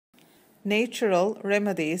Natural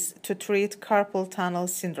remedies to treat carpal tunnel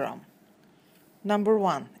syndrome. Number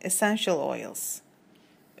 1. Essential oils.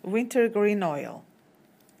 Wintergreen oil.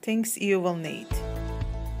 Things you will need: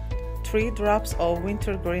 3 drops of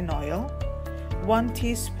wintergreen oil, 1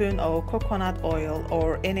 teaspoon of coconut oil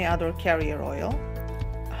or any other carrier oil.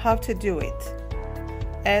 How to do it: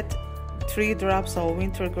 add 3 drops of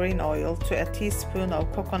wintergreen oil to a teaspoon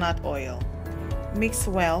of coconut oil. Mix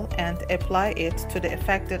well and apply it to the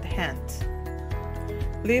affected hand.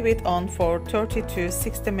 Leave it on for 30 to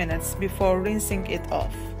 60 minutes before rinsing it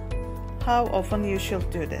off. How often you should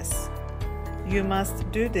do this? You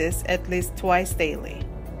must do this at least twice daily.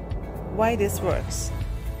 Why this works?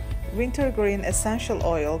 Wintergreen essential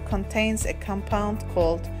oil contains a compound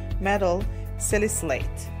called methyl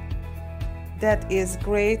salicylate that is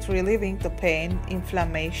great relieving the pain,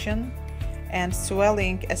 inflammation, and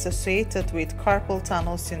swelling associated with carpal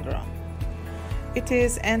tunnel syndrome. It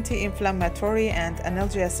is anti-inflammatory and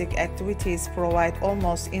analgesic activities provide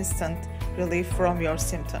almost instant relief from your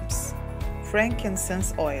symptoms.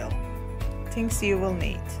 Frankincense oil. Things you will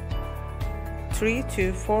need: 3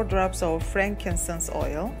 to 4 drops of frankincense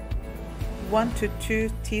oil, 1 to 2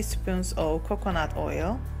 teaspoons of coconut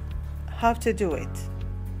oil. How to do it: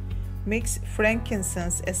 mix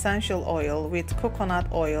frankincense essential oil with coconut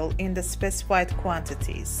oil in the specified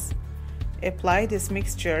quantities. Apply this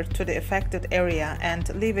mixture to the affected area and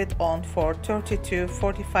leave it on for 30 to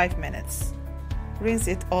 45 minutes. Rinse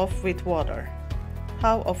it off with water.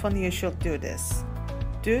 How often you should do this?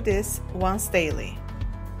 Do this once daily.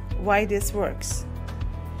 Why this works?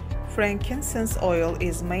 Frankincense oil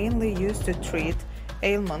is mainly used to treat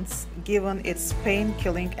ailments given its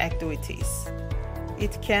pain-killing activities.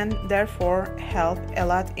 It can therefore help a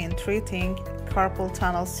lot in treating carpal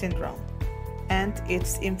tunnel syndrome and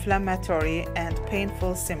its inflammatory and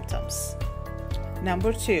painful symptoms.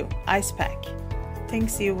 Number 2. Ice pack.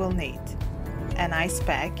 Things you will need: an ice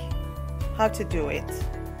pack. How to do it: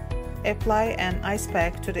 apply an ice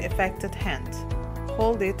pack to the affected hand.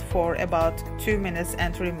 Hold it for about 2 minutes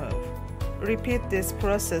and remove. Repeat this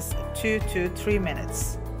process 2 to 3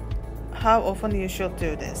 minutes. How often you should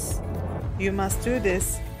do this? You must do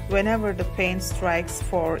this whenever the pain strikes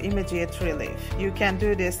for immediate relief. You can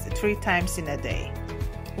do this 3 times in a day.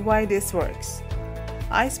 Why this works?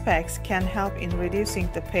 Ice packs can help in reducing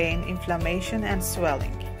the pain, inflammation, and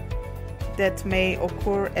swelling that may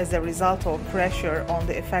occur as a result of pressure on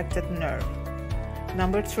the affected nerve.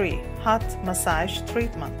 Number 3. Hot massage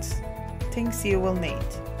treatment. Things you will need: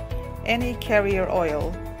 any carrier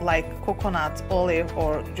oil like coconut, olive,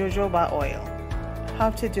 or jojoba oil. How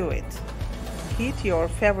to do it: heat your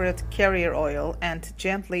favorite carrier oil and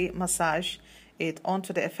gently massage it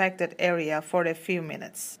onto the affected area for a few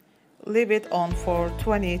minutes. Leave it on for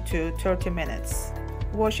 20 to 30 minutes.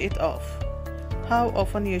 Wash it off. How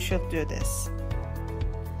often you should do this?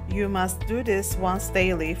 You must do this once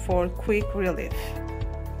daily for quick relief.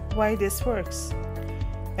 Why this works?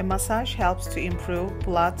 A massage helps to improve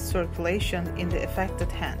blood circulation in the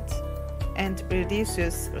affected hand and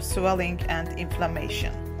reduces swelling and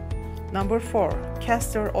inflammation. Number 4.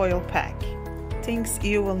 Castor oil pack. Things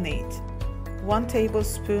you will need: 1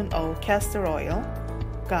 tablespoon of castor oil,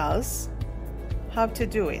 gauze. How to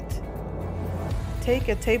do it: take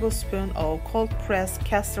a tablespoon of cold-pressed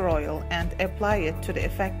castor oil and apply it to the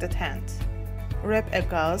affected hand. Wrap a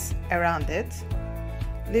gauze around it.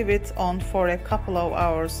 Leave it on for a couple of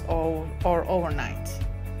hours or overnight.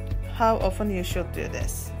 How often you should do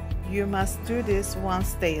this? You must do this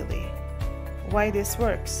once daily. Why this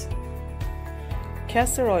works?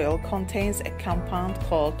 Castor oil contains a compound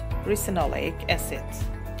called ricinoleic acid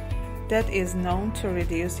that is known to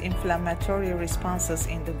reduce inflammatory responses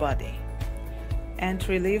in the body and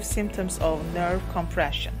relieve symptoms of nerve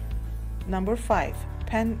compression. Number 5.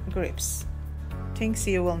 Pen grips. Things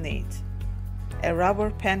you will need: a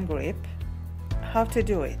rubber pen grip. How to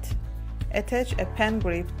do it: attach a pen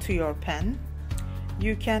grip to your pen.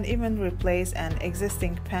 You can even replace an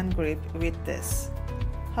existing pen grip with this.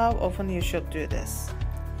 How often you should do this?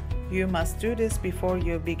 You must do this before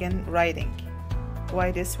you begin writing.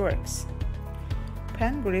 Why this works?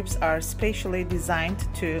 Pen grips are specially designed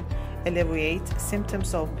to alleviate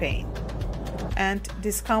symptoms of pain and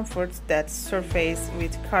discomfort that surface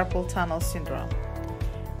with carpal tunnel syndrome.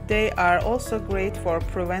 They are also great for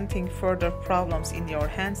preventing further problems in your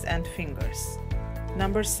hands and fingers.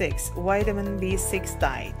 Number 6. Vitamin B6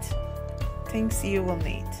 diet. Things you will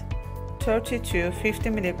need: 30 to 50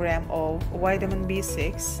 mg of vitamin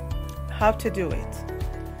B6. How to do it: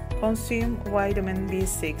 consume vitamin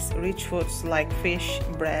B6 rich foods like fish,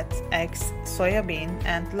 bread, eggs, soya bean,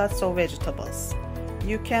 and lots of vegetables.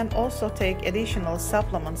 You can also take additional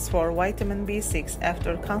supplements for vitamin B6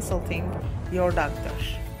 after consulting your doctor.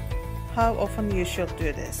 How often you should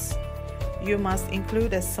do this? You must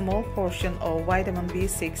include a small portion of vitamin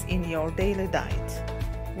B6 in your daily diet.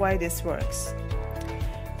 Why this works?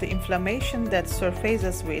 The inflammation that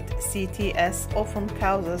surfaces with CTS often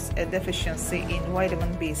causes a deficiency in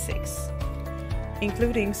vitamin B6.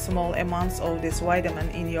 Including small amounts of this vitamin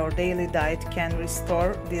in your daily diet can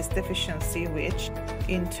restore this deficiency, which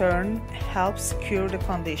in turn helps cure the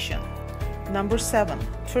condition. Number 7.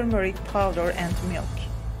 Turmeric powder and milk.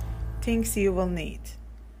 Things you will need: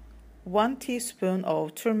 1 teaspoon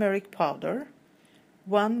of turmeric powder,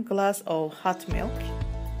 1 glass of hot milk.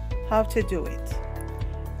 How to do it?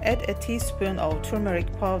 Add a teaspoon of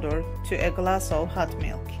turmeric powder to a glass of hot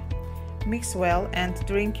milk. Mix well and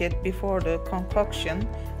drink it before the concoction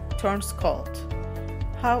turns cold.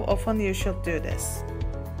 How often you should do this?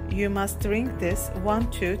 You must drink this 1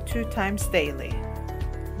 to 2 times daily.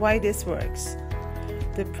 Why this works?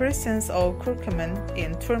 The presence of curcumin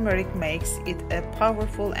in turmeric makes it a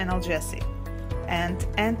powerful analgesic and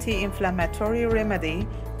anti-inflammatory remedy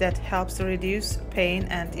that helps reduce pain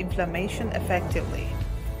and inflammation effectively.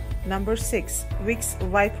 Number 6. Vicks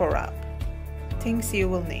VapoRub. Things you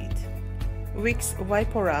will need: Vicks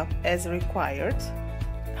VapoRub as required.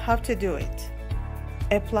 How to do it?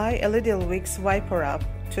 Apply a little Vicks VapoRub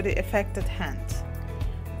to the affected hand.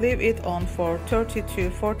 Leave it on for 30 to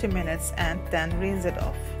 40 minutes and then rinse it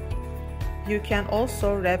off. You can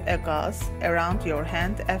also wrap a gauze around your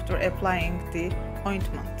hand after applying the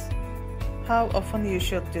ointment. How often you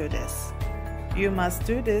should do this? You must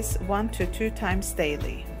do this 1 to 2 times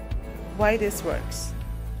daily. Why this works?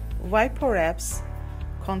 VapoRubs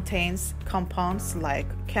contains compounds like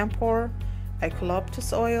camphor,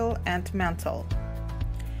 eucalyptus oil, and menthol.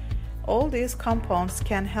 All these compounds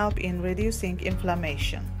can help in reducing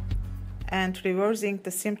inflammation and reversing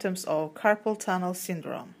the symptoms of carpal tunnel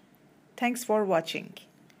syndrome. Thanks for watching.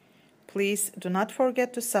 Please do not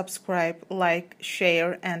forget to subscribe, like,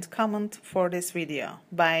 share, and comment for this video.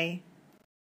 Bye.